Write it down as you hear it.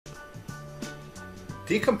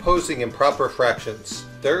Decomposing improper fractions,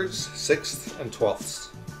 thirds, sixths, and twelfths.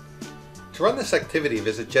 To run this activity,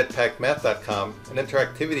 visit jetpackmath.com and enter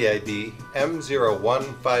activity ID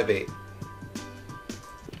M0158.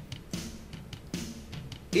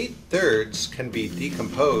 8/3 can be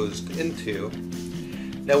decomposed into...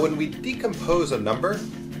 Now when we decompose a number,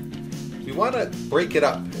 we want to break it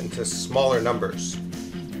up into smaller numbers.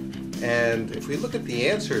 And if we look at the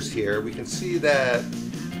answers here, we can see that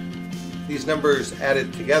these numbers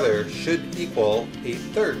added together should equal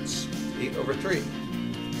 8/3, 8/3.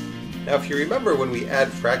 Now if you remember, when we add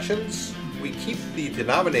fractions, we keep the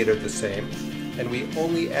denominator the same and we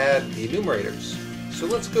only add the numerators. So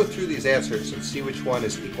let's go through these answers and see which one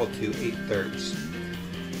is equal to 8/3.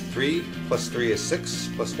 3 plus 3 is 6,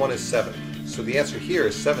 plus 1 is 7. So the answer here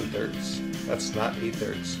is 7/3. That's not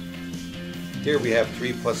 8/3. Here we have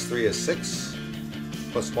 3 plus 3 is 6,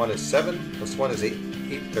 plus 1 is 7, plus 1 is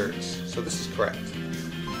 8/3. So this is correct.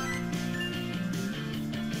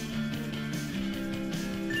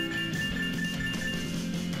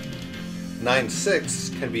 Nine-sixths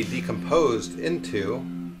can be decomposed into,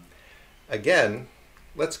 again,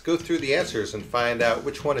 let's go through the answers and find out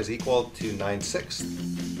which one is equal to 9/6.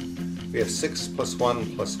 We have 6 plus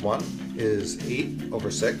 1 plus 1 is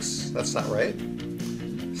 8/6. That's not right.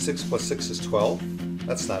 6 plus 6 is 12.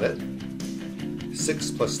 That's not it.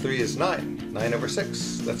 6 plus 3 is 9.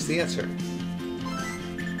 9/6. That's the answer.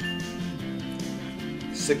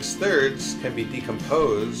 6/3 can be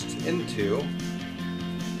decomposed into...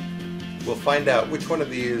 We'll find out which one of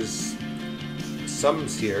these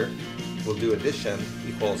sums here, we'll do addition,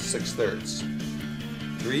 equals 6/3.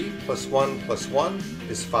 3 plus 1 plus 1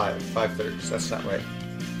 is 5, 5/3. That's not right.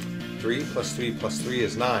 3 plus 3 plus 3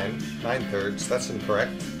 is 9, 9/3. That's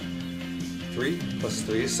incorrect. 3 plus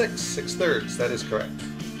 3 is 6, 6/3. That is correct.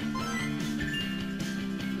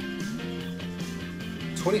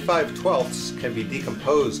 25/12 can be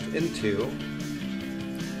decomposed into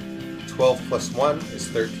 12 plus 1 is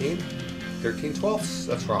 13, 13/12.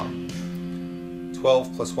 That's wrong.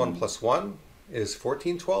 12 plus 1 plus 1 is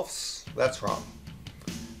 14/12. That's wrong.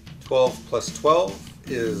 12 plus 12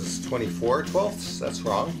 is 24/12. That's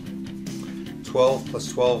wrong. 12 plus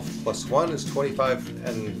 12 plus 1 is 25,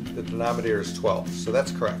 and the denominator is 12. So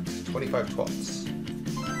that's correct. 25/12.